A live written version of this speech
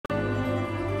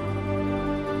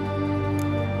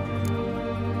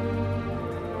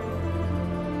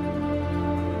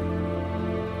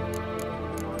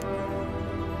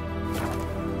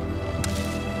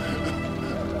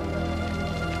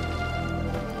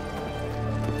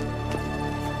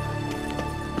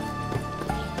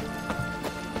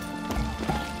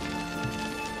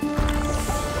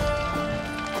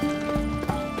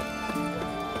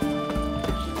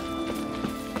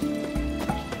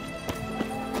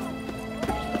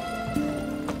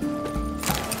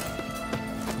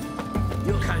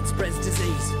kind spreads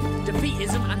disease,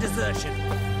 defeatism and desertion.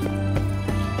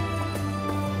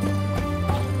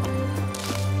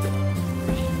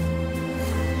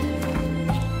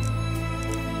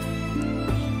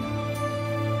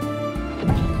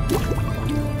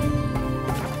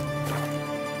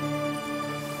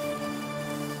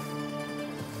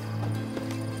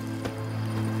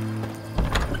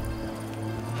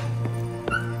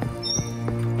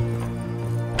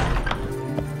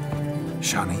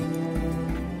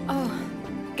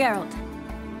 Geralt,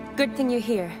 good thing you're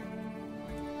here.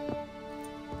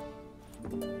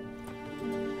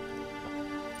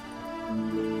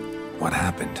 What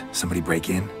happened? Somebody break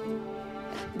in?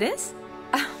 This?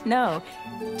 No,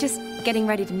 just getting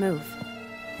ready to move.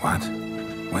 What?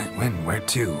 When? Where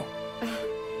to?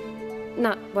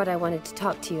 Not what I wanted to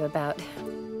talk to you about.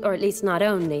 Or at least not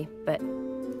only, but...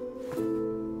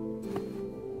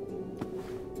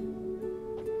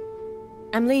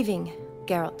 I'm leaving,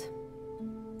 Geralt.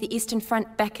 The Eastern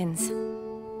Front beckons.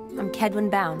 I'm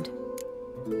Kedwin bound.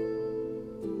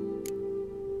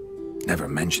 Never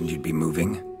mentioned you'd be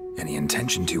moving. Any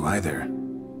intention to either.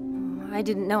 I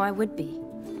didn't know I would be.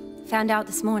 Found out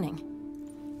this morning.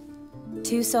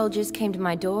 2 soldiers came to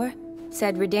my door,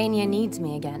 said Redania needs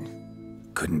me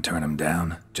again. Couldn't turn them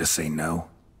down? Just say no?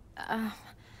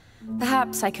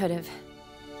 Perhaps I could have.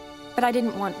 But I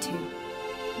didn't want to.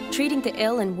 Treating the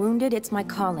ill and wounded, it's my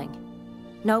calling.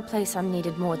 No place I'm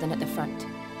needed more than at the front.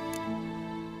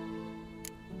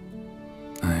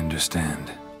 I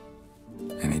understand.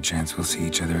 Any chance we'll see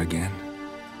each other again?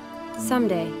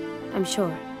 Someday, I'm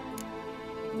sure.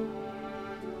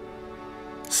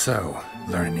 So,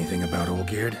 learn anything about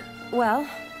Olgierd? Well,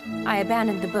 I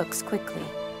abandoned the books quickly.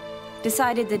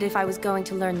 Decided that if I was going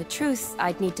to learn the truth,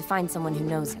 I'd need to find someone who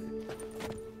knows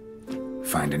him.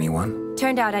 Find anyone?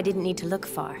 Turned out I didn't need to look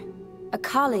far. A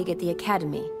colleague at the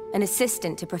Academy, an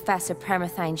assistant to Professor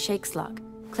Permathine Shakeslog,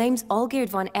 claims Olgierd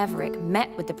von Everec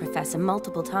met with the professor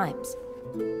multiple times.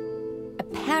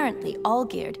 Apparently,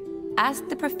 Olgierd asked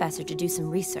the professor to do some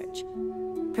research.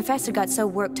 Professor got so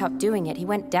worked up doing it, he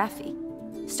went daffy.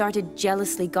 Started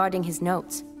jealously guarding his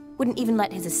notes. Wouldn't even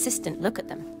let his assistant look at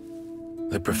them.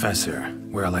 The professor,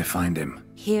 where'll I find him?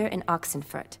 Here in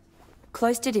Oxenfurt.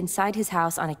 Cloistered inside his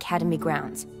house on Academy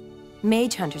grounds.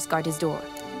 Mage hunters guard his door.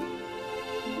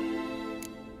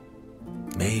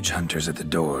 Mage hunters at the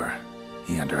door.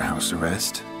 He under house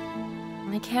arrest?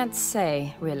 I can't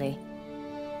say, really.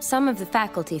 Some of the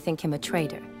faculty think him a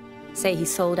traitor. Say he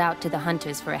sold out to the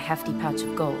hunters for a hefty pouch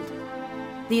of gold.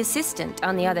 The assistant,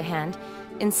 on the other hand,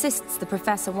 insists the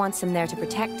professor wants him there to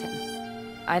protect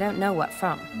him. I don't know what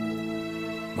from.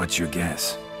 What's your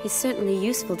guess? He's certainly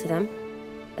useful to them.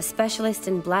 A specialist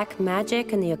in black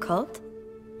magic and the occult?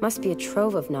 Must be a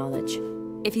trove of knowledge.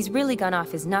 If he's really gone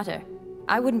off his nutter,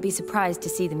 I wouldn't be surprised to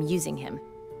see them using him.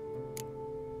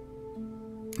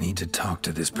 Need to talk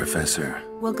to this professor.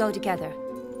 We'll go together.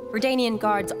 Redanian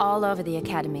guards all over the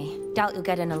Academy. Doubt you'll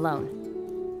get in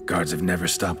alone. Guards have never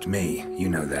stopped me, you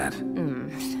know that.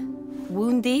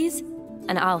 Wound these,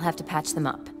 and I'll have to patch them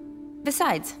up.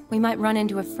 Besides, we might run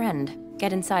into a friend.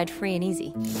 Get inside free and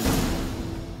easy.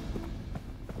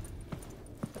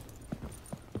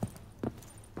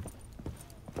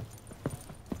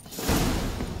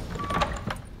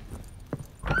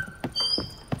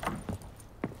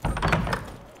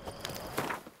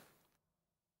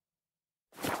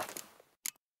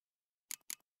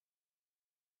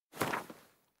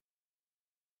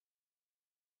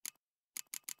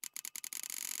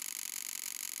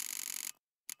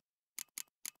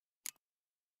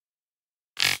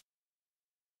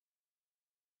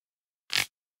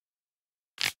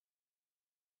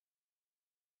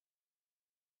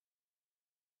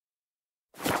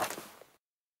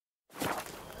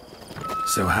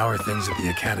 So how are things at the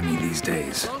Academy these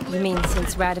days? You mean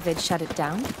since Radovid shut it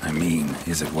down? I mean,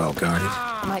 is it well guarded?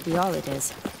 Might be all it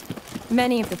is.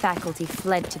 Many of the faculty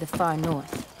fled to the far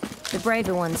north. The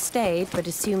braver ones stayed, but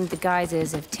assumed the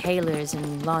guises of tailors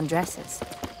and laundresses.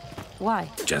 Why?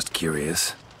 Just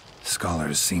curious.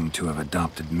 Scholars seem to have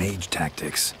adopted mage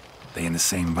tactics. They in the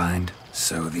same bind?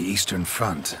 So the Eastern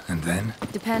Front, and then?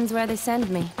 Depends where they send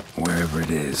me. Wherever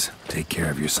it is, take care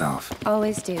of yourself.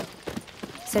 Always do.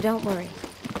 So don't worry.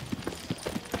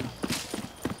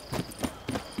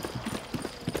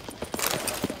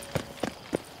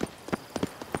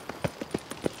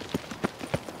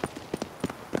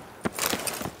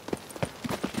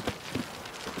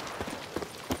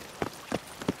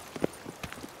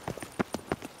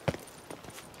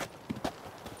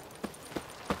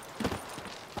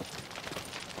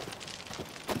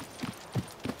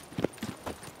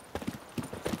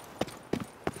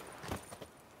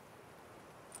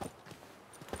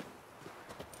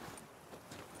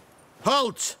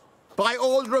 Halt! By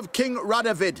order of King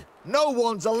Radovid, no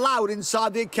one's allowed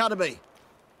inside the academy.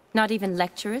 Not even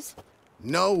lecturers?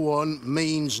 No one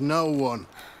means no one.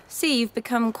 See, you've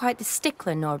become quite the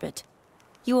stickler, Norbert.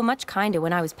 You were much kinder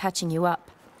when I was patching you up.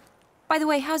 By the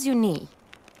way, how's your knee?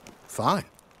 Fine.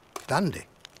 Dandy.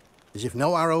 As if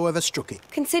no arrow ever struck it.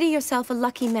 Consider yourself a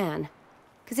lucky man.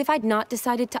 Because if I'd not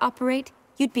decided to operate,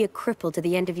 you'd be a cripple to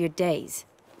the end of your days.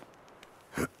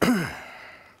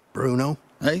 Bruno?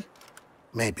 Eh?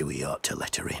 Maybe we ought to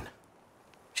let her in.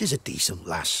 She's a decent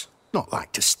lass. Not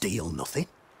like to steal nothing.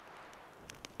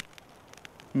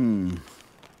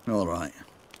 All right.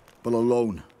 But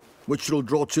alone, which will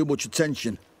draw too much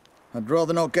attention. I'd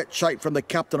rather not get shite from the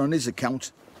captain on his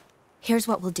account. Here's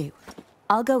what we'll do.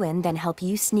 I'll go in, then help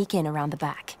you sneak in around the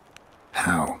back.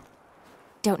 How?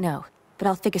 Don't know, but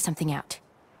I'll figure something out.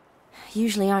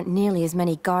 Usually aren't nearly as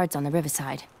many guards on the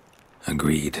riverside.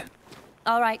 Agreed.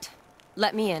 All right,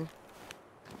 let me in.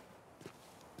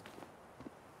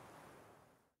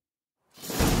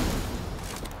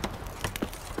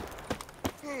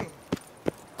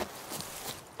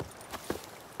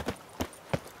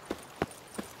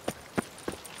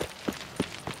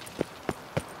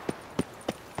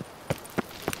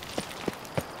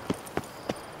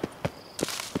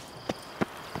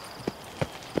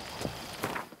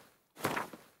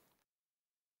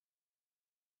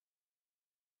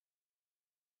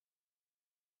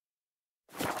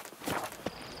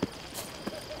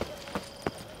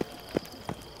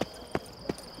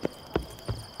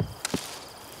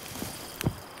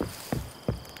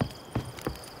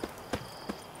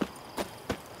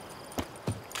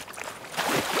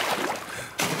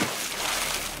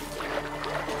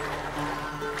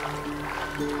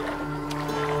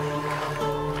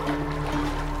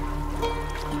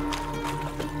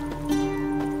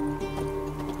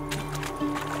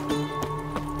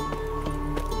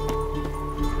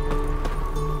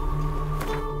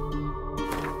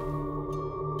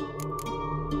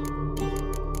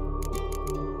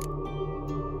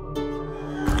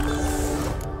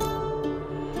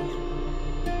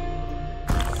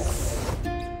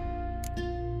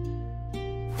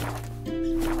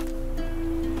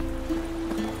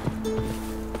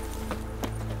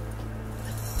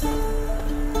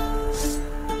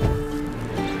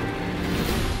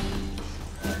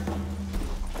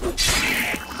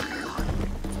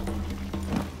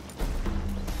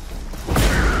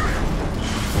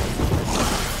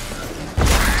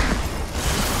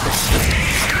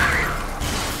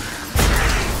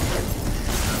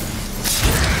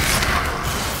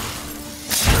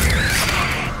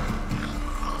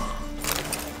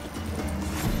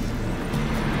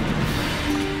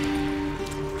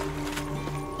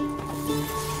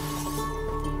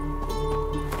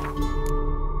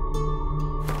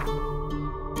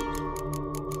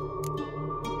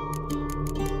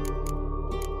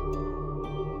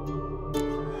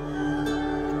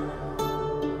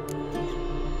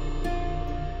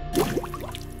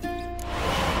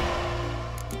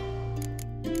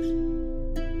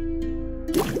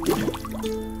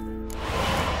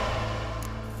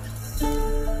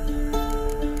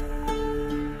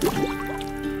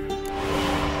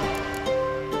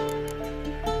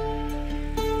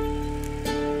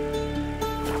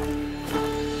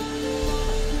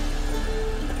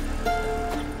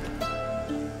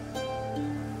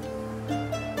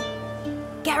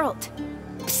 Geralt!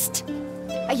 Psst!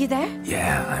 Are you there?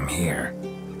 Yeah, I'm here.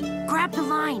 Grab the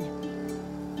line!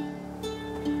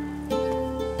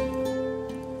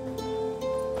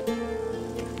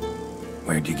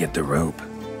 Where'd you get the rope?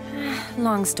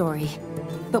 Long story.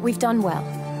 But we've done well.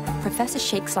 Professor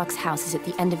Shakeslock's house is at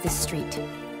the end of this street.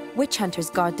 Witch hunters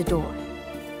guard the door.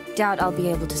 Doubt I'll be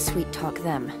able to sweet-talk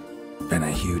them. Been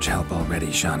a huge help already,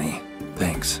 Shani.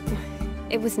 Thanks.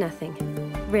 It was nothing.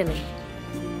 Really.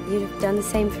 You'd have done the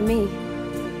same for me.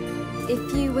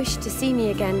 If you wish to see me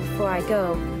again before I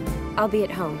go, I'll be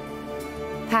at home.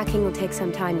 Packing will take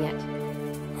some time yet.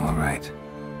 All right.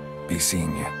 Be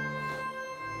seeing you.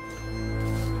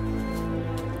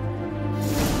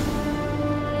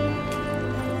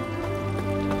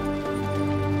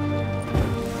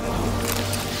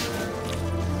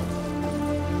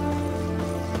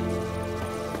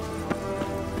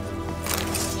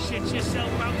 Shit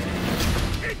yourself out.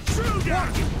 Intruder!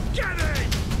 Get it!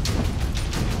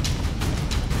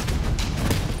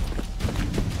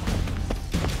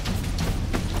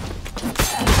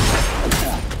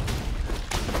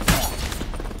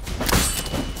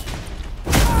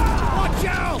 Watch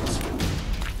out!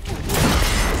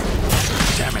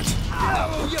 Damn it!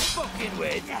 Oh, you're fucking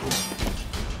with.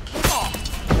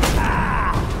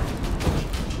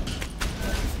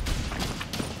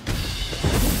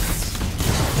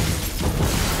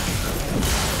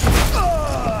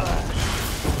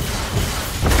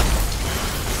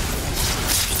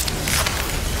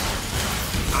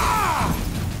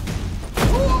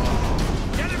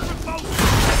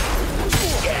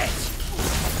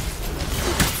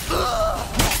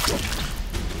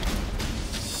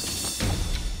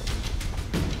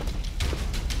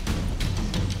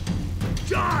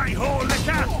 die, whore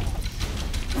liquor!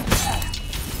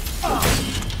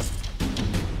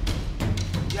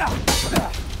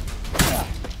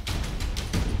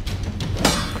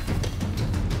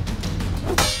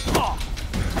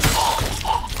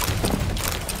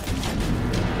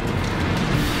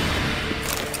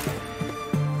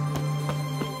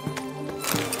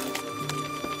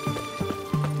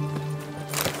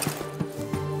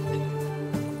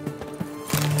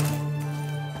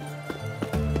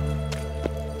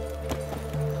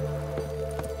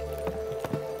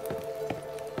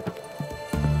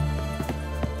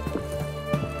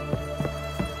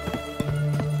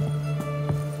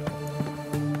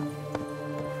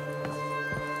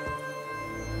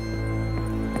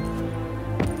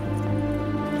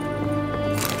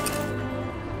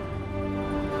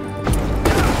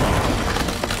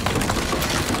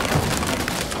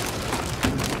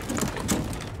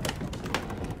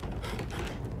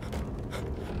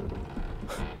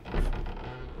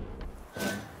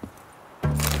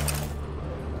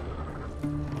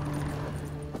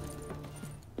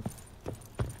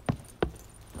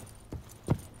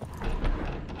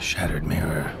 Shattered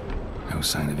mirror. No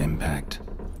sign of impact.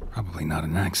 Probably not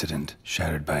an accident.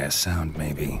 Shattered by a sound,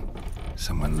 maybe.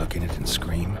 Someone look in it and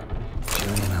scream.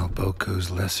 Julian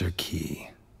Alboco's lesser key.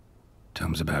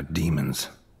 Tomes about demons.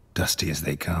 Dusty as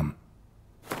they come.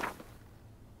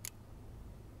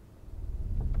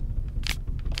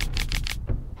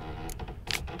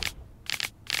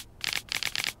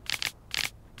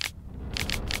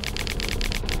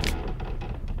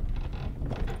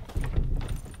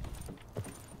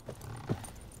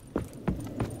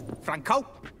 Franco?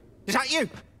 Is that you?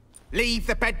 Leave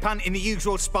the bedpan in the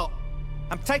usual spot.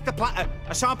 And take the platter.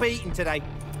 I shan't be eating today.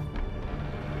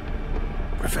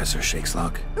 Professor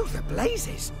Shakeslock? Who the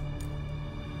blazes?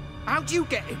 How'd you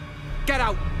get in? Get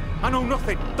out. I know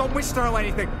nothing. Don't wish to know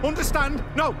anything. Understand?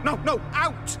 No, no, no.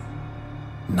 Out!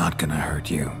 Not gonna hurt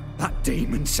you. That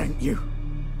demon sent you.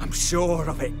 I'm sure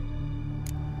of it.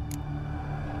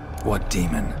 What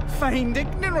demon? Feigned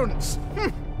ignorance.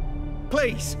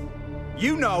 Please.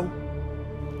 You know.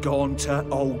 Gaunter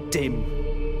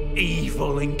O'Dim.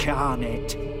 Evil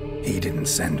incarnate. He didn't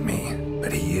send me,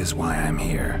 but he is why I'm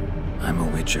here. I'm a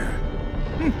witcher.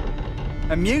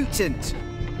 A mutant.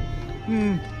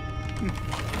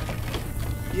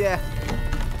 Yeah.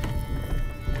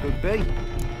 Could be.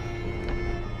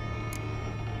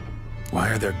 Why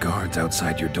are there guards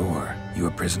outside your door? You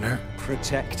a prisoner?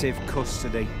 Protective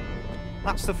custody.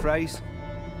 That's the phrase.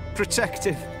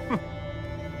 Protective.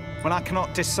 When I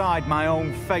cannot decide my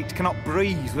own fate, cannot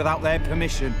breathe without their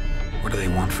permission. What do they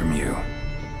want from you?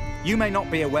 You may not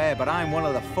be aware, but I'm one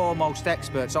of the foremost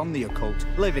experts on the occult.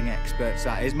 Living experts,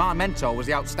 that is. My mentor was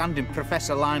the outstanding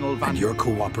Professor Lionel Van... And you're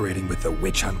cooperating with the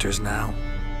witch hunters now?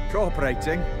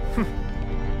 Cooperating?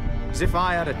 As if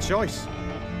I had a choice.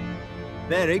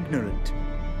 They're ignorant,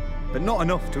 but not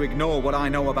enough to ignore what I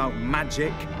know about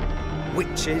magic,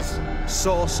 witches,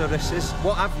 sorceresses,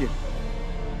 what have you.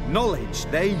 Knowledge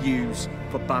they use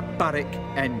for barbaric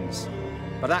ends.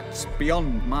 But that's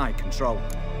beyond my control.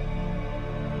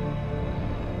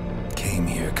 Came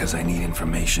here because I need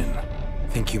information.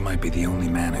 Think you might be the only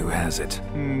man who has it.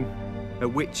 A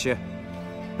witcher.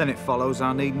 Then it follows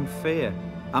I needn't fear.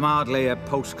 I'm hardly a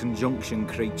post-conjunction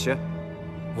creature.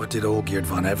 What did Olgierd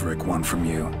von Everec want from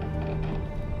you?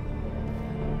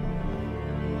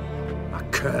 I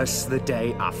curse the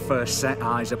day I first set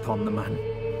eyes upon the man.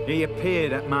 He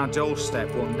appeared at my doorstep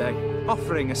one day,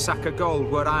 offering a sack of gold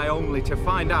were I only to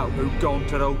find out who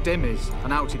Gaunter O'Dim is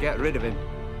and how to get rid of him.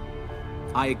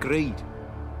 I agreed.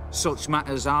 Such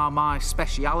matters are my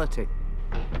speciality.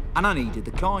 And I needed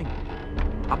the coin.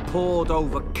 I pored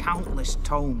over countless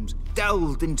tomes,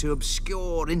 delved into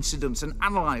obscure incidents and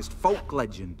analysed folk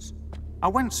legends. I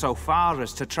went so far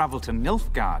as to travel to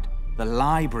Nilfgaard, the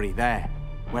library there,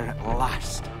 where at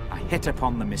last I hit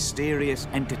upon the mysterious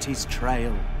entity's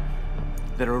trail.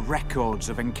 There are records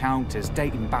of encounters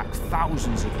dating back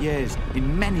thousands of years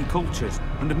in many cultures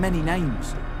under many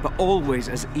names, but always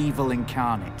as evil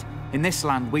incarnate. In this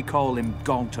land we call him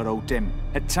Gaunter O'Dim,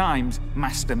 at times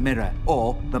Master Mirror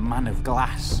or the Man of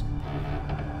Glass.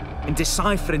 In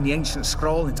deciphering the ancient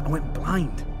scrawlings I went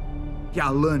blind, yet I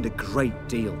learned a great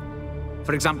deal.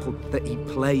 For example, that he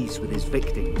plays with his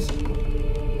victims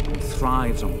and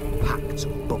thrives on pacts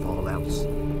above all else.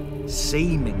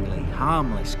 Seemingly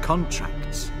harmless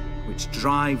contracts which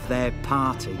drive their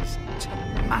parties to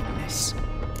madness.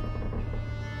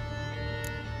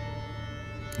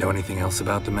 Know anything else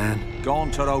about the man?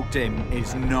 Gaunter O'Dim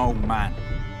is no man.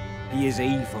 He is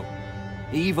evil.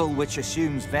 Evil which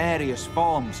assumes various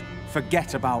forms.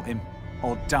 Forget about him.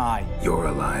 or die. You're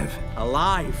alive.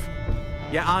 Alive.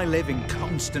 Yet I live in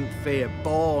constant fear,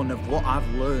 born of what I've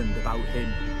learned about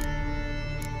him.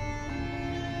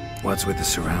 What's with the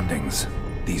surroundings?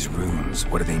 These runes,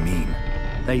 what do they mean?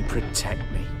 They protect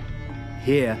me.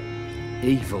 Here,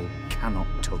 evil cannot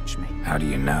touch me. How do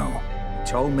you know? He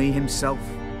told me himself.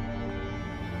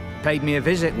 Paid me a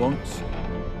visit once.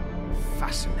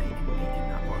 Fascinating meeting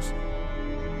that was.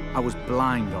 I was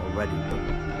blind already,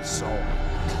 but saw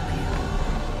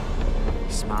clearly.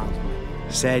 He smiled at me.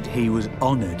 Said he was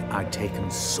honoured I'd taken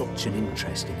such an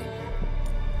interest in him.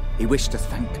 He wished to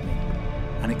thank me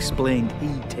and explained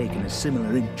he'd taken a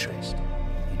similar interest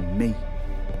in me.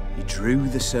 He drew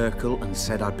the circle and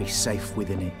said I'd be safe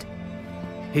within it.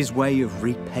 His way of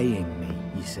repaying me,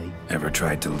 you see. Ever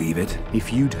tried to leave it?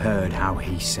 If you'd heard how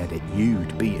he said it,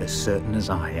 you'd be as certain as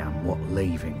I am what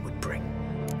leaving would bring.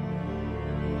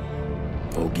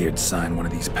 Olgierd signed one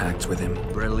of these pacts with him?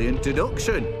 Brilliant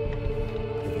deduction.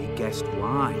 Have you guessed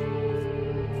why?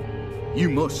 You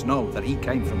must know that he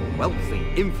came from a wealthy,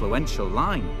 influential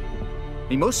line.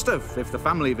 He must have, if the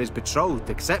family of his betrothed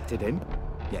accepted him.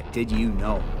 Yet did you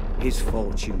know his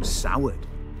fortune soured?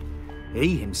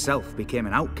 He himself became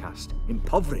an outcast,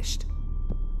 impoverished.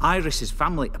 Iris's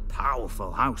family, a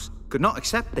powerful house, could not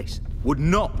accept this, would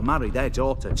not marry their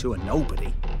daughter to a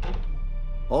nobody.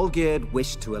 Olgierd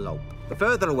wished to elope. The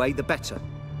further away, the better.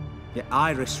 Yet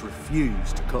Iris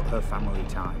refused to cut her family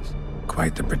ties.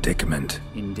 Quite the predicament.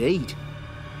 Indeed.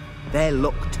 Their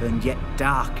luck turned yet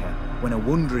darker when a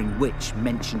wandering witch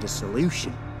mentioned a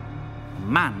solution. A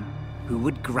man who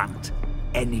would grant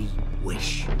any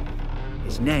wish.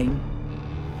 His name,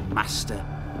 Master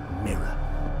Mirror.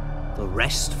 The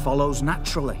rest follows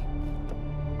naturally.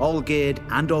 Olgierd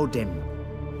and Odin,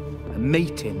 a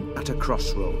meeting at a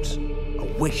crossroads,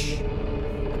 a wish,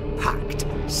 a pact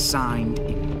signed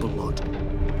in blood,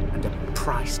 and a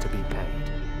price to be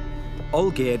paid.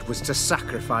 Olgierd was to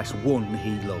sacrifice one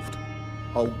he loved.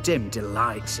 Odin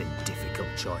delights in difficult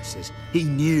choices. He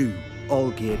knew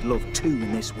Olgierd loved two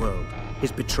in this world,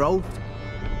 his betrothed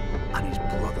and his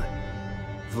brother,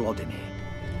 Vladimir.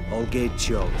 Olgierd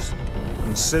chose,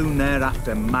 and soon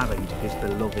thereafter married his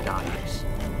beloved Iris,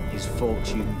 his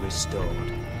fortune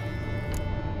restored.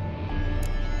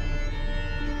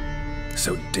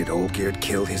 So did Olgierd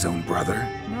kill his own brother?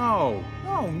 No.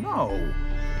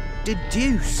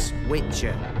 Deduce,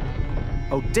 Witcher.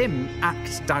 Odin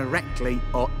acts directly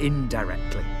or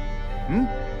indirectly.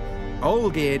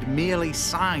 Olgierd merely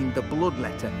signed the blood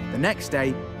letter. The next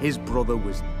day, his brother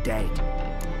was dead.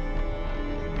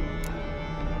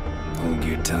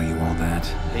 Olgierd tell you all that?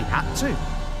 He had to.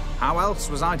 How else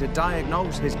was I to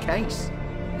diagnose his case?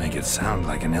 Make it sound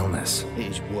like an illness. It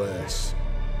is worse.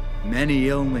 Many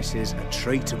illnesses are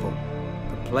treatable,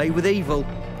 but play with evil,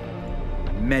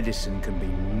 medicine can be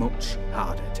much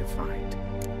harder to find.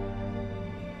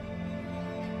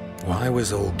 Why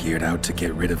was Olgierd out to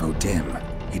get rid of Odin?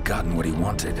 He'd gotten what he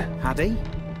wanted. Had he?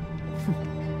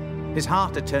 His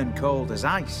heart had turned cold as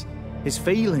ice. His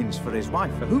feelings for his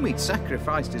wife, for whom he'd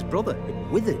sacrificed his brother,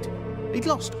 had withered. He'd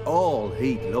lost all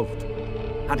he'd loved.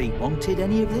 Had he wanted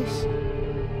any of this?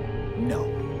 No.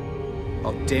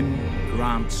 Odin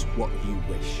grants what you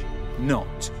wish,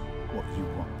 not what you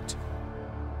want.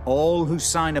 All who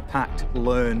sign a pact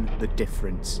learn the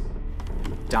difference.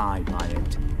 You die by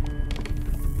it.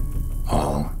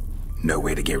 All? No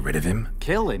way to get rid of him?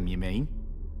 Kill him, you mean?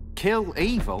 Kill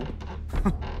evil?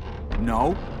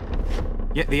 No.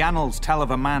 Yet the annals tell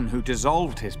of a man who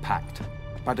dissolved his pact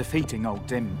by defeating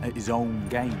Odin at his own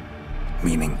game.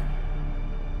 Meaning?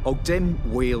 Odin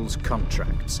wields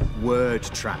contracts, word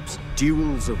traps,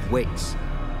 duels of wits.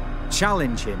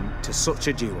 Challenge him to such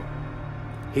a duel.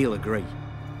 He'll agree,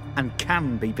 and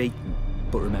can be beaten.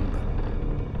 But remember,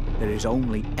 there is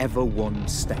only ever one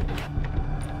stake.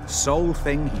 The sole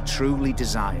thing he truly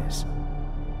desires.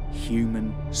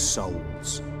 Human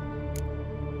souls.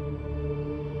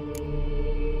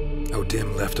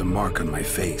 Odin left a mark on my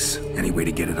face. Any way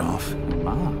to get it off? A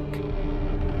mark?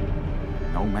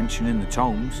 No mention in the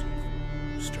tomes.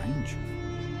 Strange.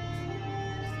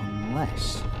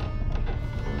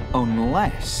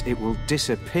 Unless it will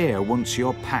disappear once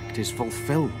your pact is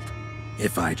fulfilled.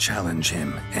 If I challenge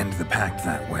him, end the pact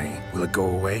that way, will it go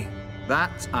away?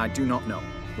 That I do not know.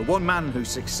 The one man who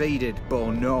succeeded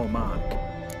bore no mark.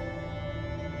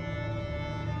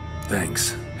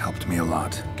 Thanks. Helped me a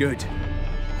lot. Good.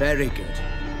 Very good.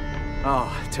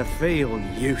 Oh, to feel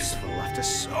useful after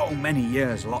so many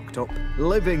years locked up,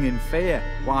 living in fear.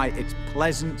 Why, it's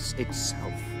pleasance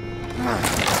itself.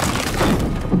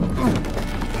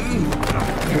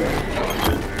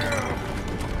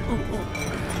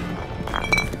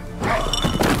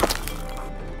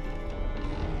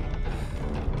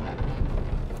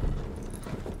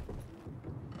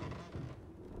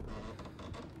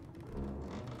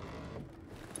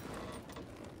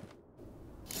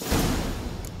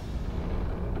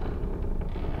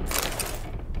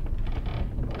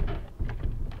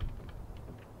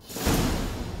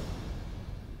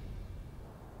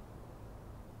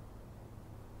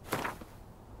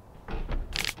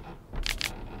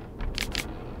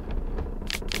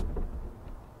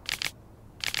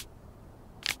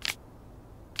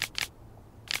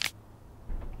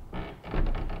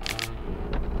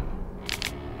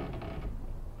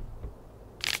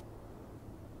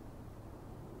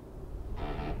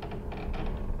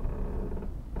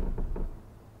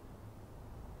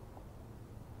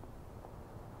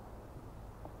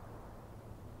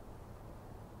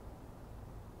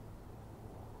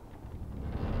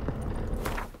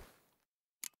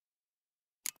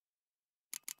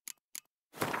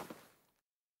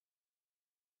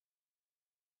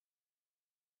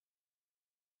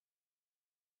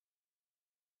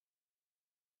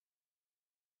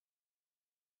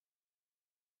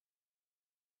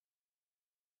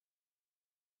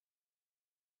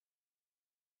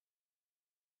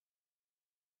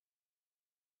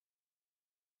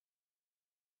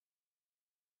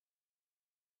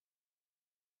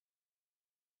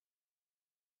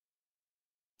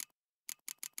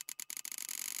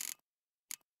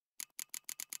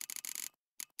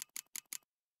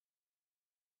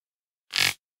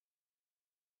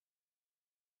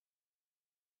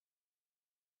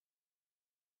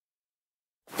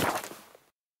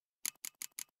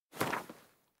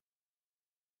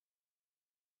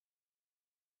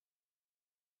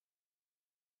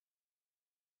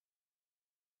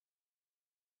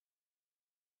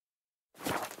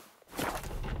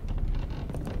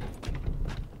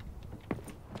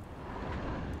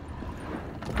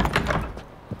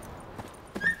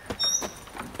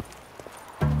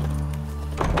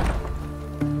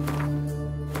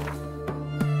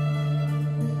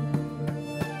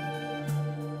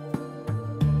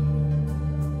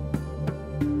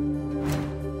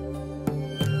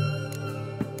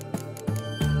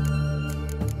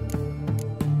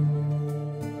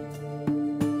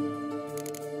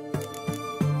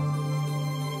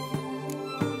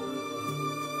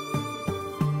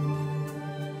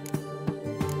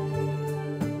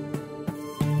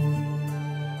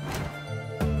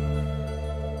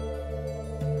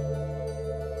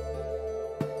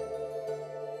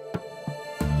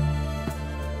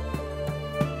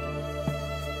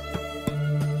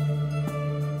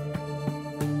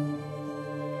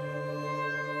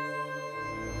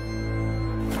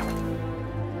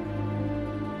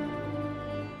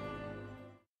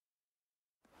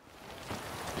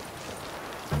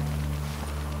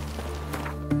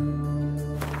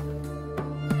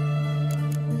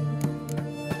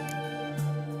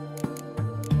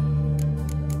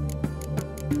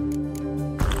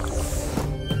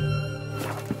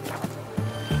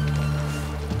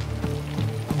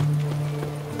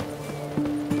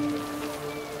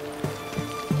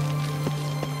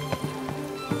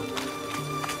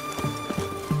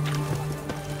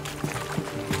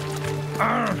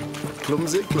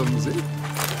 Clumsy, clumsy.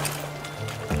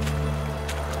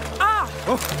 Ah!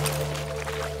 Oh.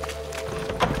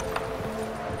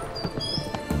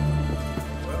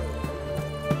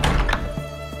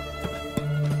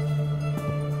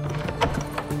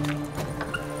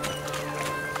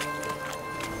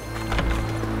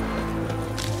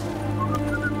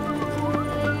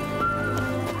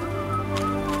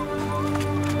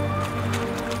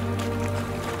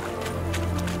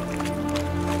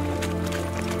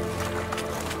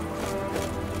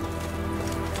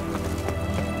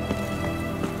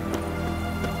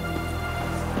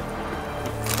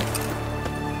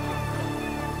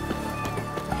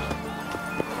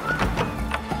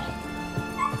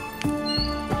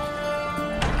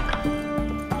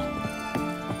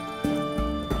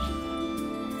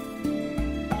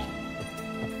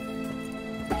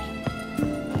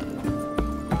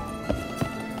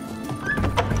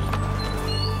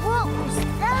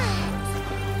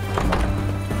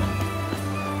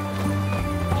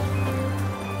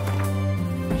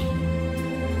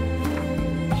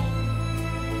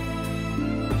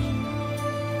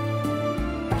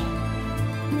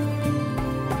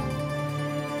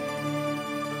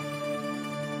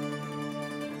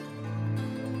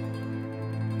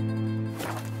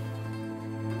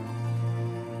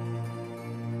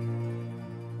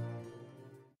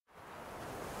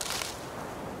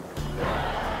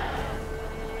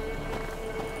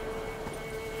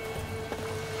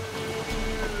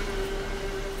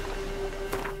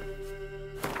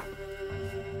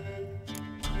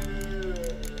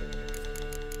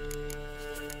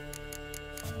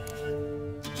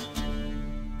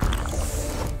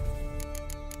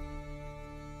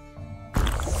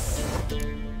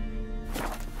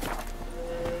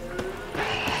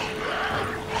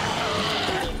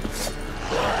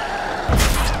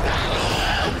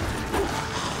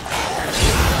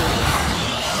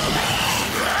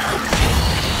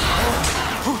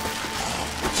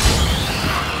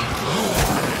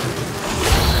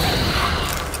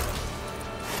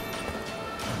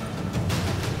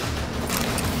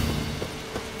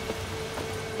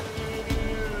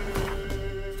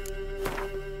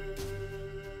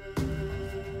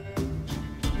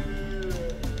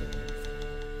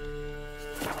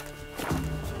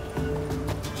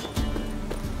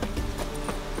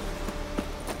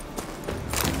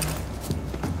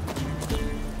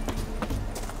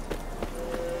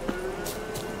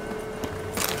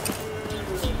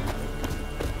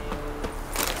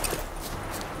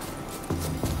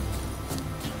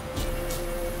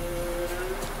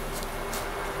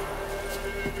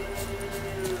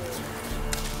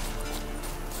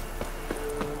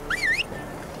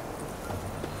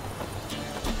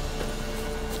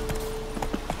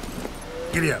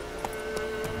 Giddy up.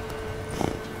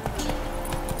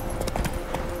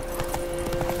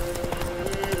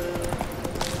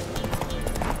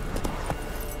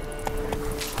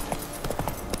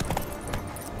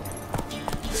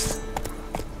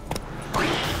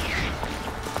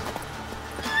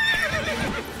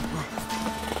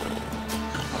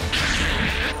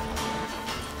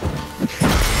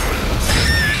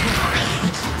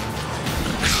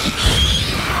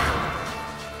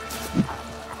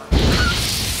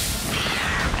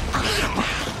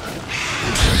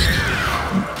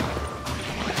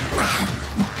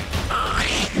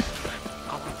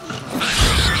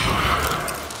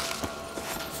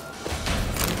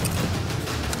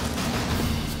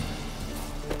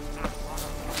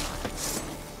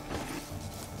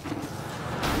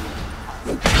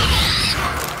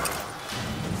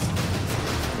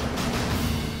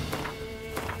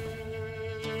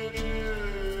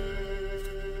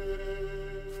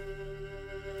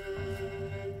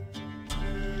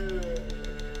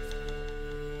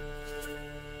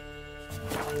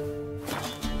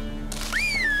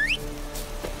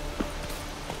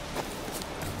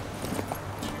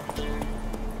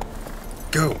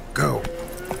 Go, go.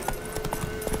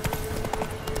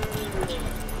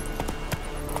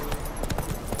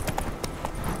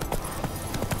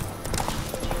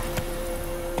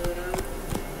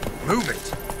 Move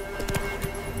it.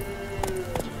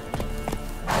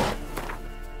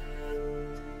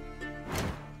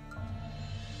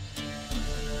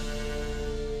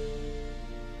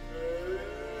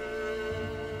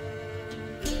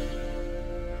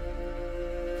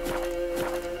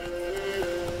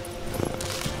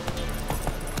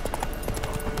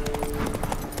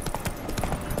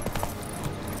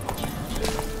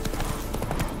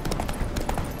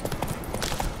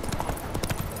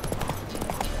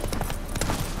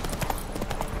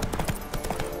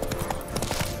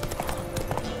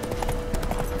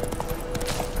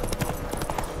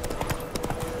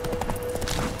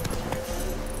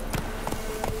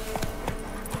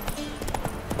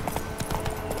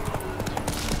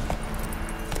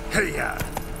 Hey-ya!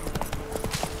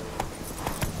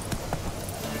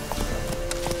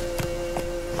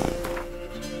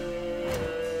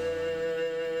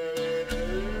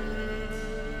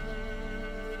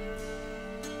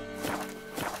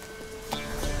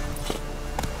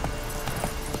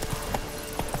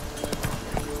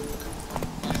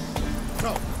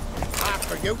 No,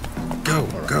 after you.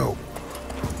 Go.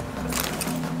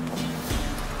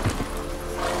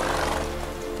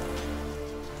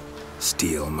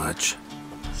 Steal much?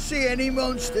 See any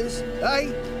monsters,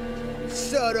 eh?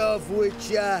 Sort of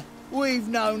which, we've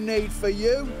no need for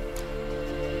you.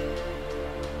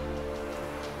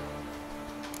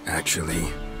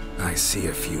 Actually, I see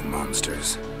a few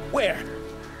monsters. Where?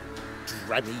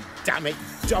 Drummy, damn it,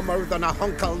 dumber than a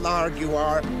hunk of lard you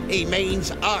are. He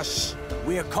means us.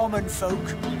 We're common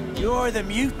folk. You're the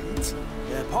mutant.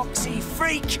 The epoxy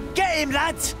freak. Get him,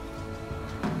 lads!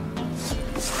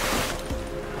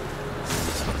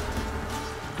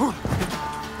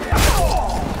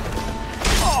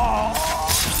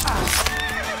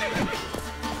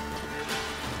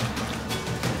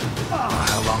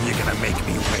 How long you gonna make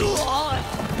me wait?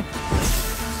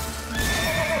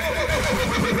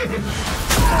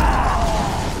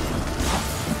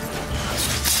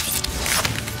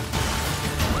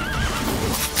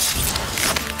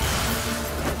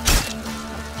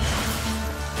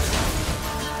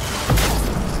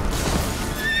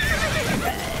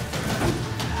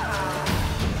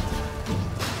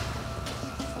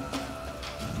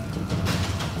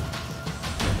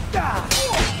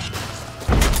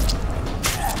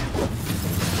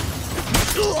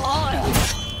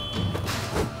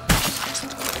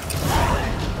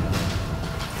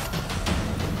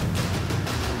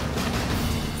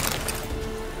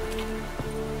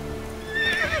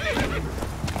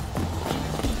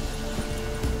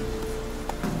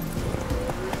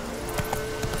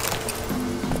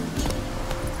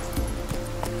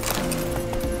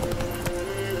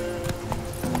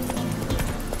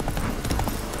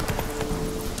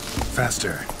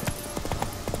 Faster.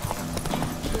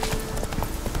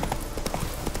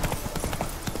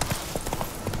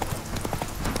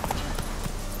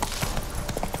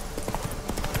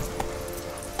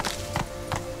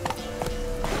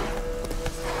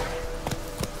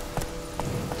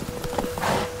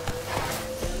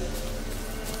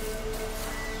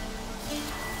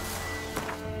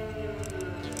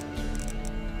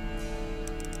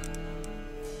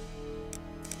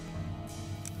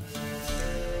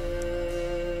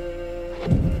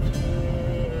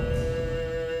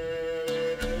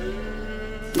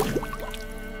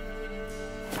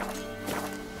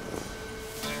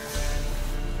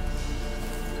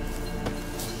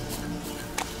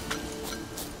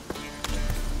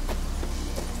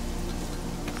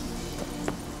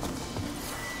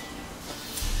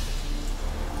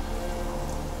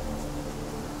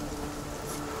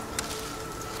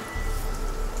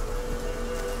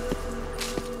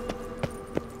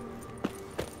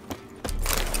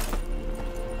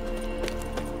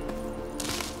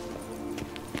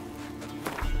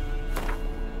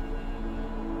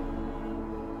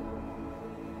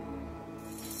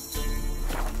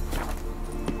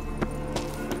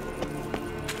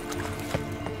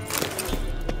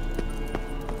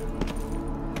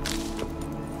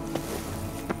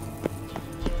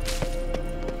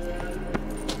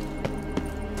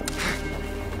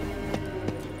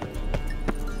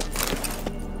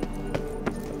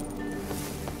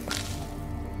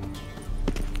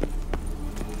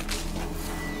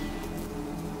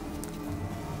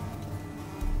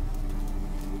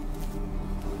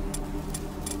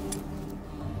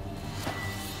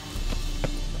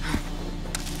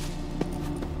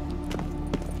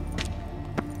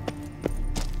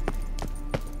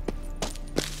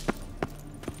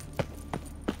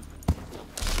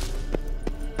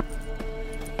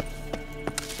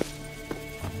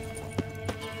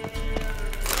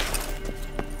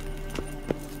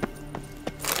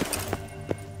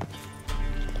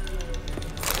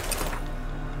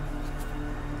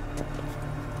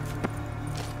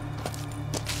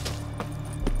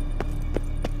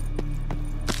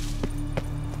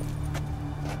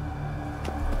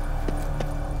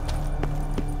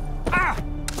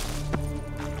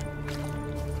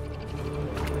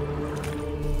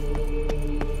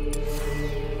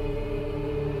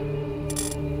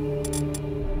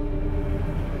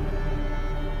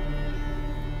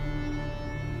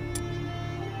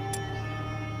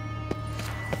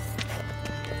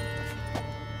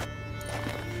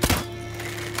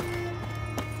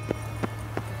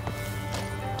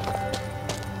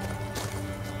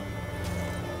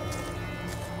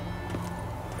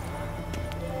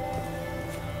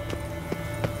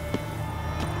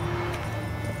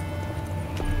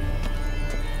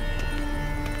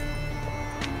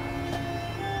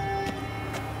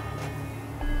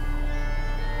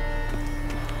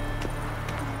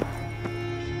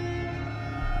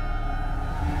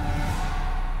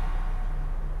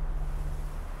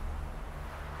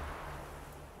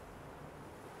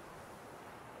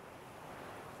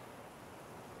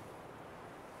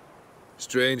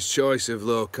 Strange choice of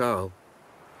locale.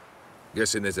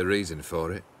 Guessing there's a reason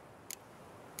for it.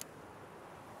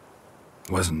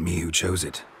 Wasn't me who chose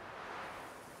it.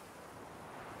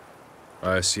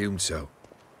 I assumed so.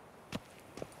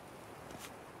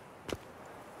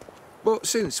 But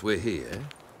since we're here,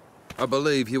 I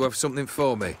believe you have something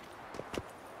for me.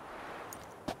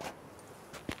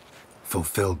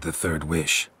 Fulfilled the third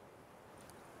wish.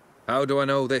 How do I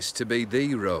know this to be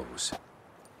the rose?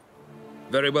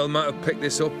 Very well might have picked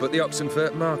this up at the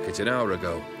Oxenfurt market an hour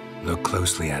ago. Look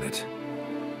closely at it.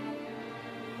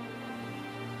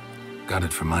 Got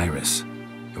it from Iris.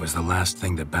 It was the last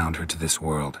thing that bound her to this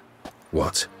world.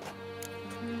 What?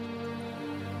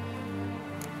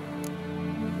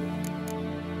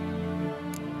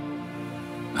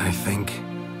 I think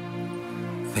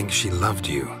she loved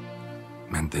you.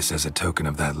 Meant this as a token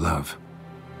of that love.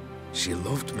 She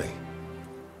loved me.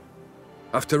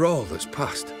 After all that's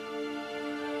passed.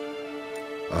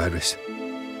 Iris.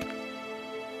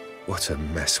 What a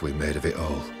mess we made of it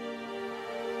all.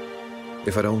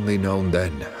 If I'd only known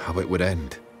then how it would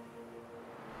end.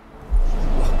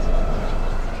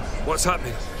 What's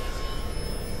happening?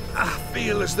 I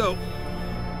feel as though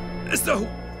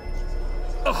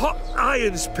a hot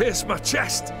iron's pierced my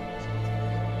chest.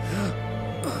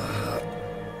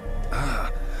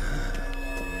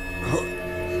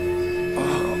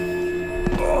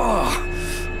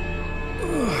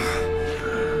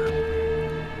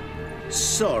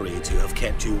 Sorry to have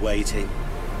kept you waiting.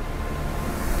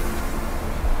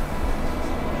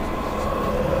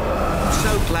 I'm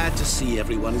so glad to see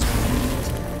everyone's...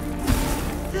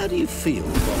 How do you feel,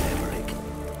 Von Emmerich?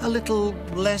 A little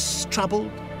less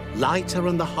troubled? Lighter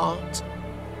in the heart?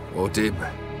 Or dim?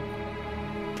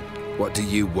 What do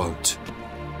you want?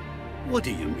 What do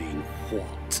you mean,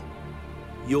 what?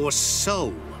 Your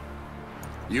soul.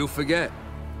 You forget.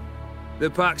 The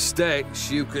pact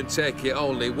states you can take it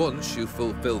only once you've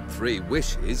fulfilled 3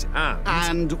 wishes, and...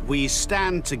 And we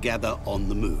stand together on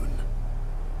the moon.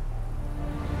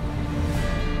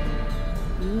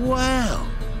 Well,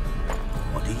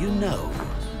 what do you know?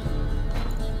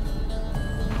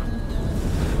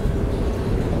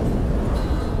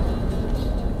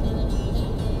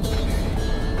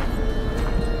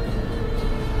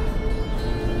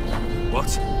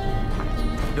 What?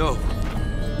 No.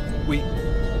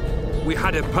 We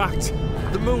had a pact.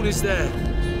 The moon is there.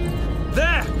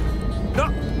 There!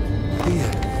 Not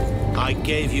here. I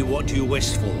gave you what you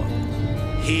wished for.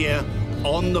 Here,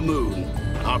 on the moon,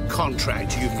 our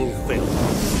contract you fulfilled.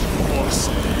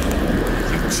 Awesome.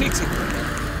 You cheated me.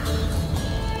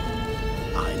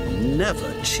 I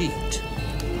never cheat.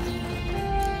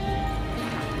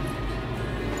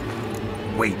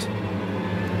 Wait.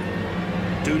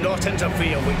 Do not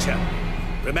interfere, Witcher.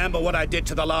 Remember what I did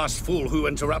to the last fool who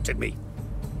interrupted me.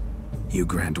 You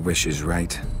grant wishes,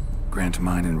 right? Grant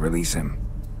mine and release him.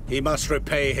 He must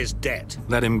repay his debt.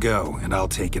 Let him go, and I'll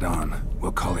take it on.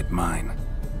 We'll call it mine.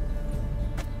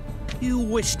 You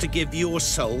wish to give your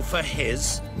soul for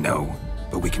his? No,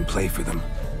 but we can play for them.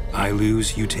 I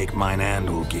lose, you take mine and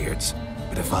Olgierd's.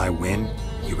 But if I win,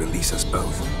 you release us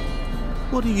both.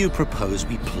 What do you propose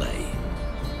we play?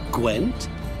 Gwent?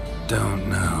 Don't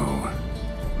know.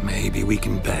 Maybe we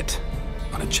can bet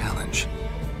on a challenge.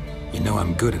 You know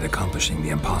I'm good at accomplishing the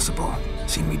impossible.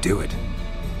 Seen me do it.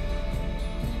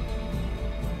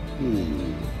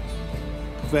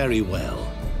 Very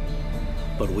well.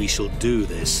 But we shall do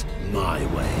this my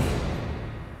way.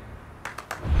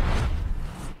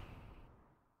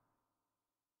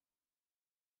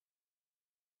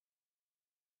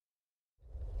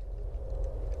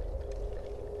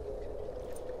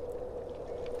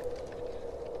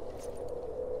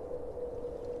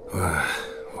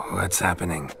 What's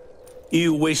happening?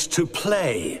 You wish to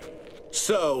play,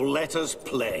 so let us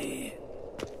play.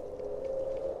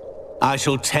 I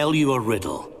shall tell you a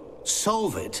riddle.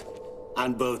 Solve it,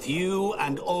 and both you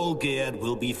and Olgierd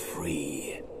will be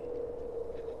free.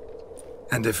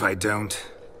 And if I don't?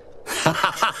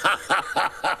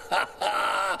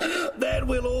 Then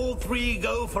we'll all 3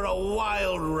 go for a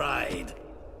wild ride.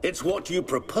 It's what you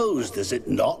proposed, is it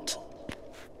not?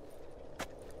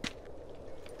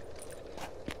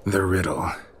 The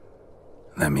riddle.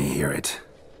 Let me hear it.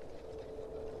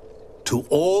 To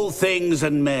all things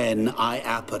and men I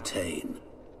appertain,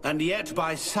 and yet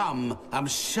by some am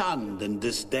shunned and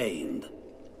disdained.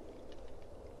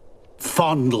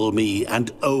 Fondle me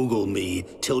and ogle me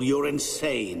till you're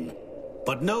insane,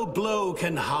 but no blow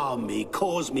can harm me,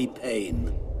 cause me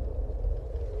pain.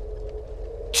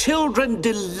 Children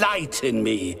delight in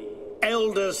me,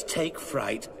 elders take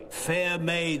fright, fair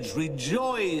maids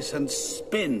rejoice and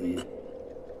spin.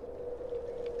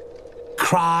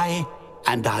 Cry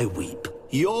and I weep.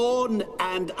 Yawn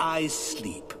and I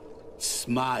sleep.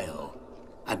 Smile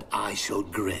and I shall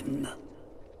grin.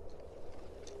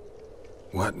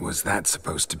 What was that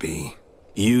supposed to be?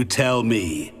 You tell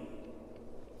me.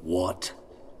 What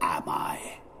am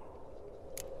I?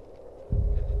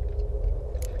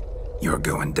 You're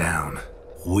going down.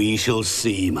 We shall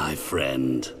see, my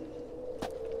friend.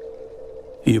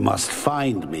 You must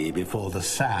find me before the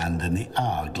sand in the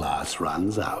hourglass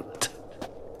runs out.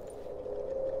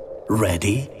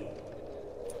 Ready?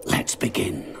 Let's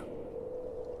begin.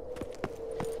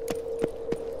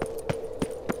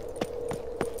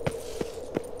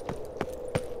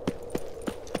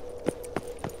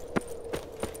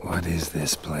 What is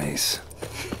this place?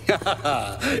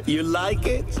 You like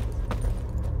it?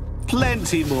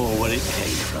 Plenty more where it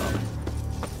came from.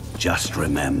 Just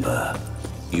remember,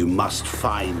 you must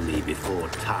find me before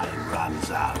time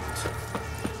runs out.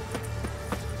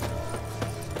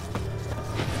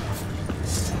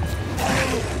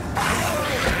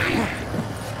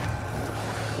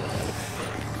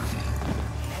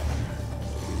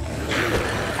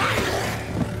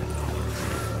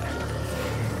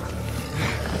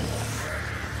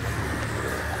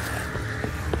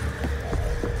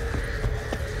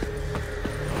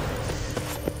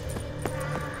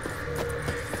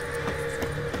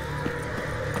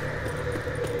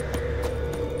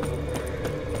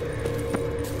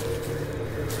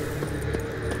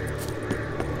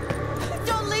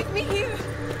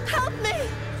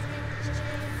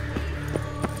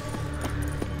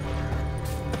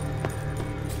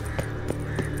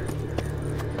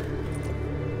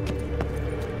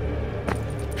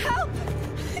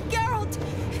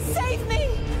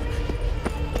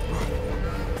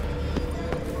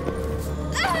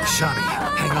 Shani,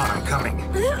 hang on, I'm coming.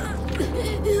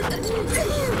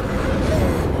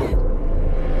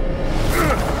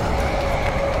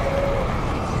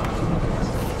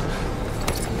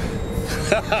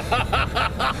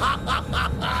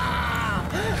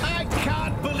 I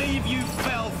can't believe you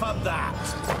fell for that.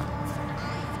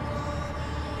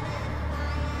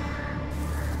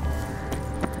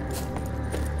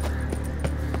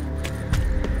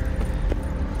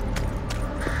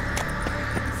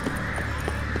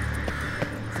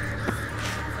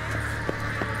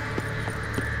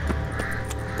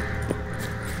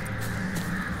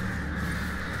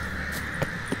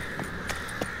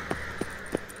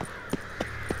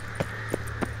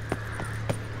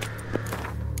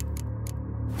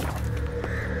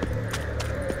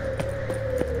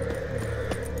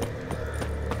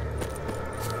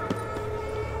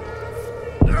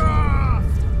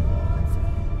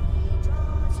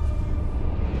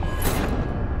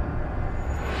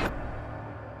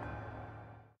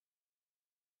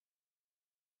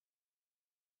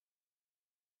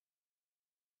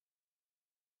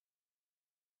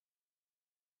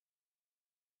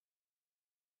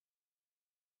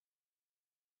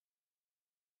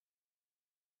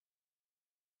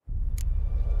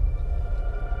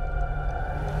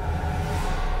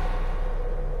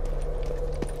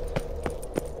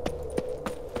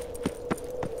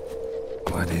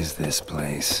 What is this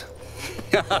place?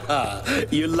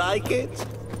 You like it?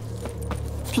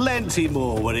 Plenty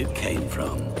more where it came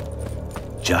from.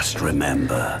 Just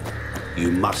remember,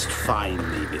 you must find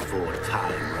me before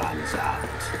time runs out.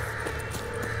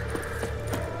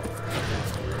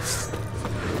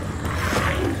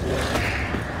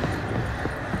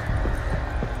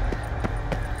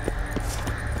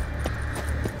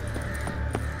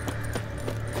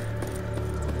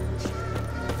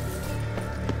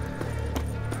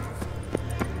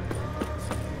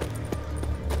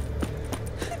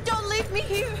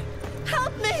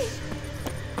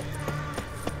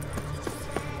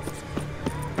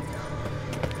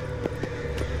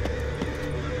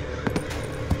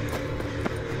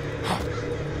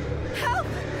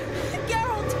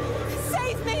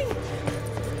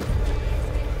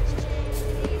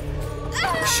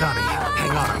 Shani,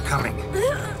 hang on, I'm coming.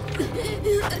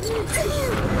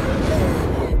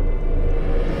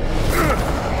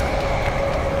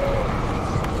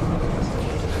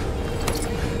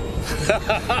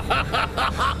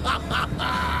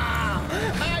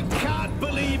 I can't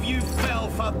believe you fell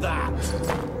for that.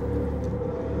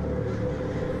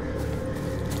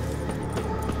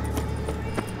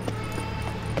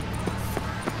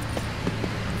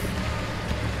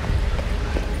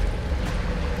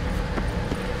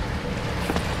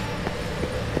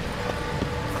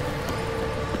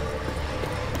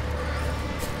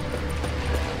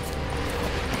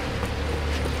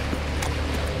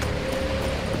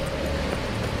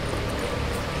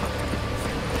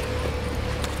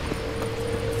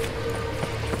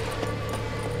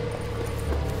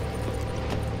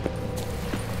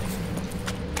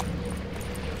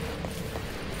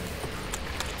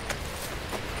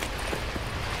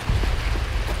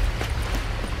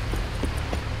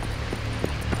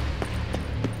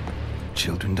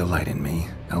 Children delight in me,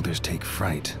 elders take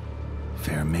fright.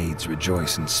 Fair maids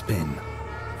rejoice and spin.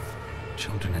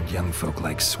 Children and young folk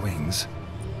like swings.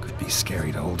 Could be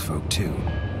scary to old folk too.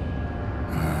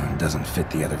 Doesn't fit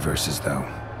the other verses though.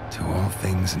 To all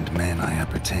things and men I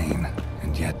appertain,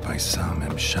 and yet by some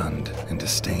am shunned and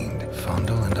disdained.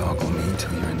 Fondle and ogle me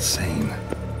till you're insane.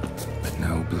 But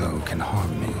no blow can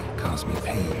harm me, cause me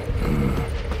pain.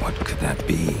 What could that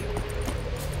be?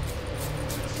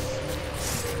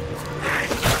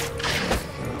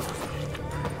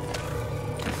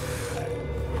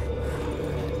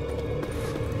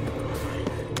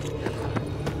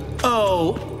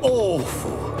 Oh,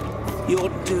 awful. You're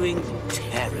doing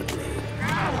terribly.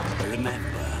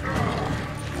 Remember,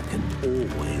 you can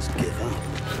always give up.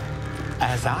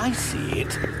 As I see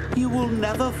it, you will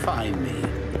never find me.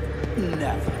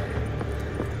 Never.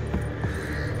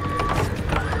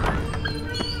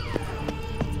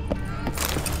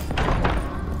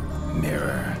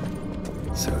 Mirror.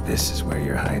 So this is where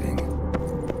you're hiding.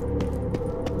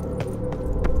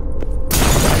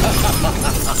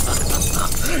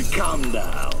 Come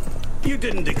now. You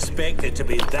didn't expect it to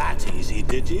be that easy,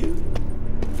 did you?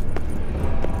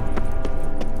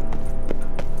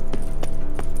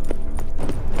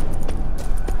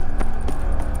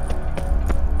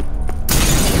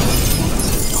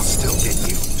 I'll still get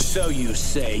you. So you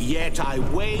say, yet I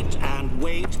wait and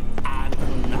wait and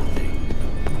nothing.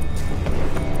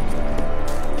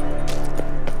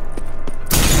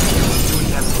 Doing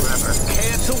that forever.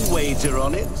 Care to wager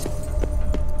on it?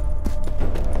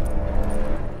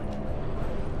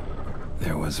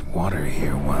 There was water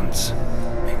here once.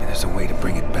 Maybe there's a way to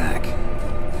bring it back.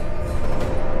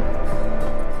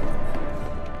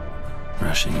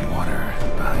 Rushing water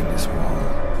behind this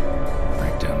wall.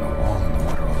 Break down the wall and the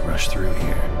water will rush through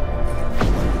here.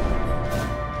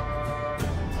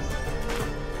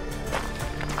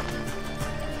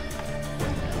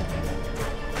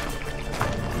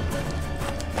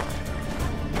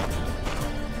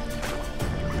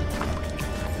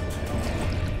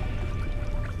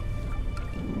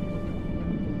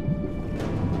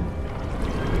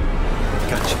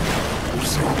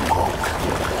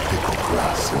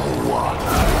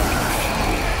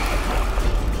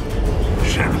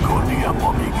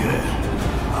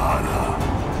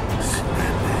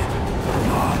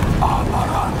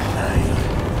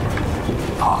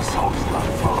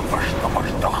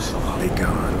 Be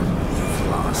gone. You've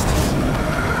lost.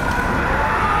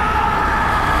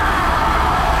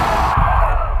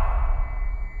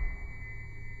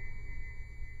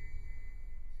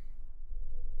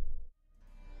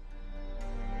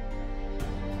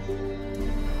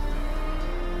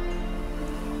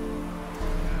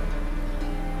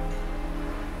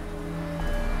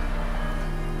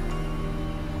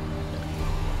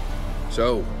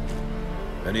 So,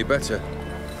 any better?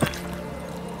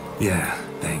 Yeah,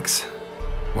 thanks.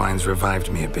 Wine's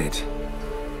revived me a bit.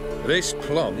 This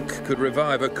plonk could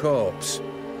revive a corpse.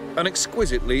 An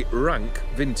exquisitely rank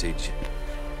vintage.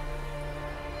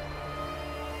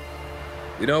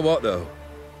 You know what, though?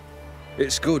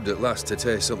 It's good at last to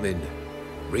taste something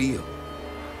real.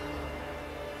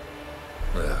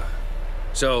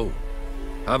 So,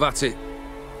 have at it.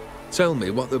 Tell me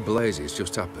what the blazes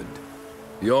just happened.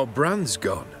 Your brand's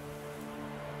gone.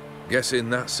 Guessing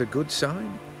that's a good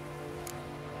sign?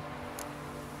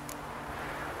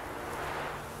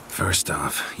 First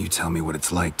off, you tell me what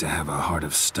it's like to have a heart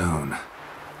of stone.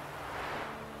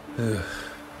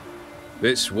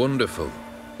 It's wonderful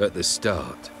at the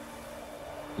start.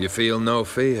 You feel no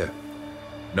fear,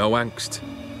 no angst,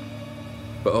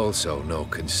 but also no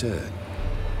concern,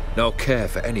 no care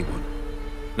for anyone,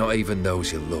 not even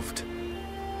those you loved.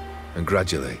 And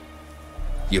gradually,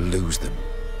 you lose them.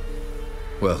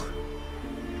 Well,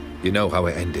 you know how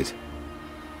it ended.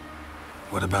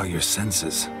 What about your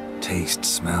senses? Taste,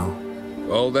 smell?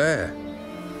 All there.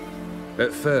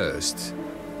 At first,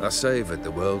 I savoured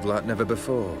the world like never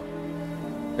before.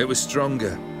 It was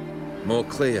stronger, more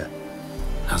clear.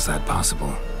 How's that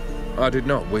possible? I did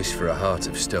not wish for a heart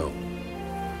of stone.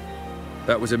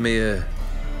 That was a mere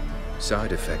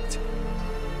side effect.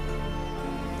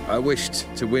 I wished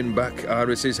to win back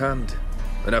Iris's hand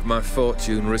and have my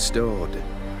fortune restored.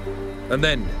 And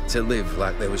then to live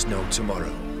like there was no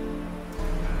tomorrow.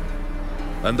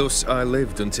 And thus I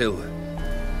lived until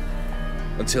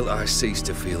I ceased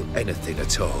to feel anything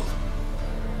at all.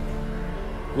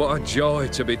 What a joy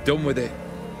to be done with it.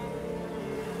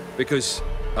 Because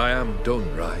I am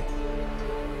done, right?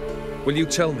 Will you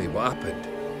tell me what happened?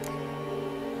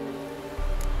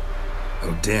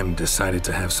 O'Dim decided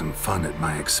to have some fun at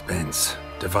my expense.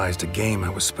 Devised a game I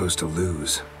was supposed to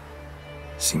lose.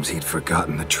 Seems he'd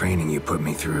forgotten the training you put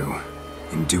me through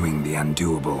in doing the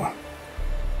undoable.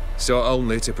 So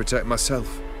only to protect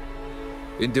myself.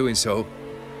 In doing so,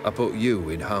 I put you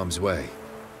in harm's way.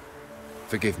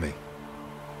 Forgive me.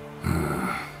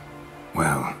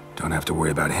 Well, don't have to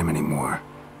worry about him anymore.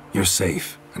 You're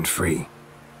safe and free.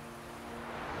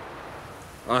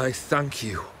 I thank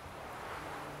you.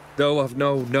 Though I've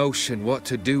no notion what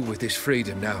to do with this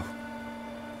freedom now.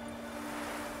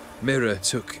 Mira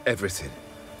took everything.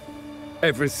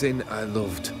 Everything I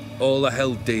loved. All I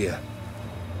held dear.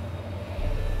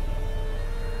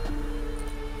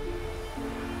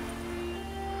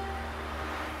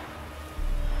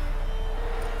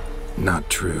 Not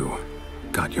true.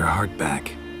 Got your heart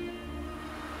back.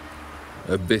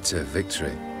 A bitter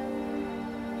victory.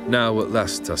 Now at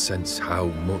last I sense how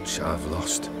much I've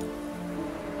lost.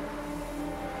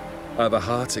 I've a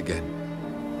heart again.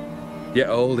 Yet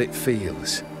all it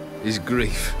feels is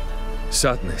grief,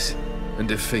 sadness, and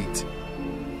defeat.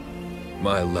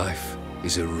 My life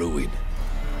is a ruin.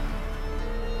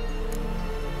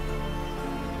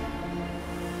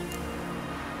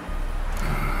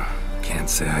 Can't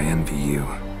say I envy you.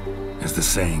 As the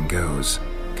saying goes,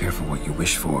 careful what you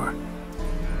wish for.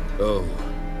 Oh,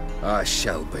 I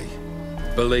shall be.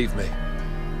 Believe me.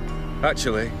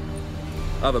 Actually,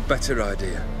 I've a better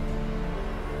idea.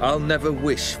 I'll never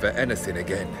wish for anything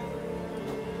again.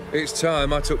 It's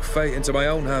time I took fate into my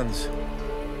own hands.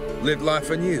 Lived life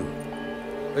anew.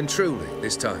 And truly,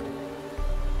 this time.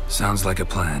 Sounds like a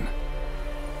plan.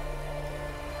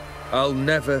 I'll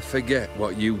never forget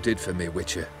what you did for me,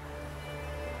 Witcher.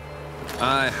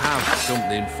 I have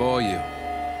something for you.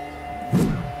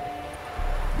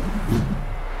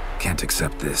 Can't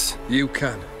accept this. You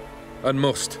can, and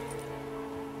must.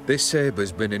 This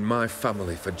sabre's been in my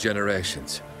family for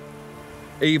generations.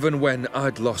 Even when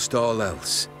I'd lost all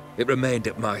else, it remained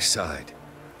at my side.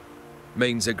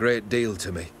 Means a great deal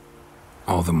to me.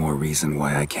 All the more reason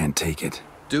why I can't take it.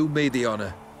 Do me the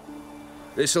honor.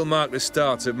 This'll mark the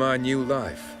start of my new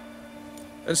life.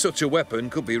 And such a weapon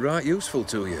could be right useful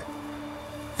to you.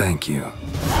 Thank you.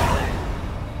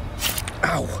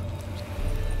 Ow!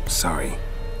 Sorry.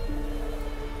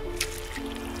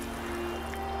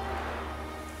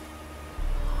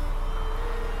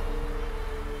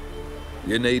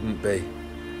 You needn't be.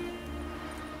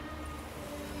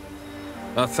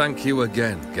 I thank you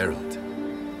again, Geralt.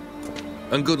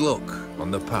 And good luck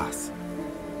on the path.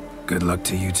 Good luck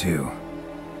to you too.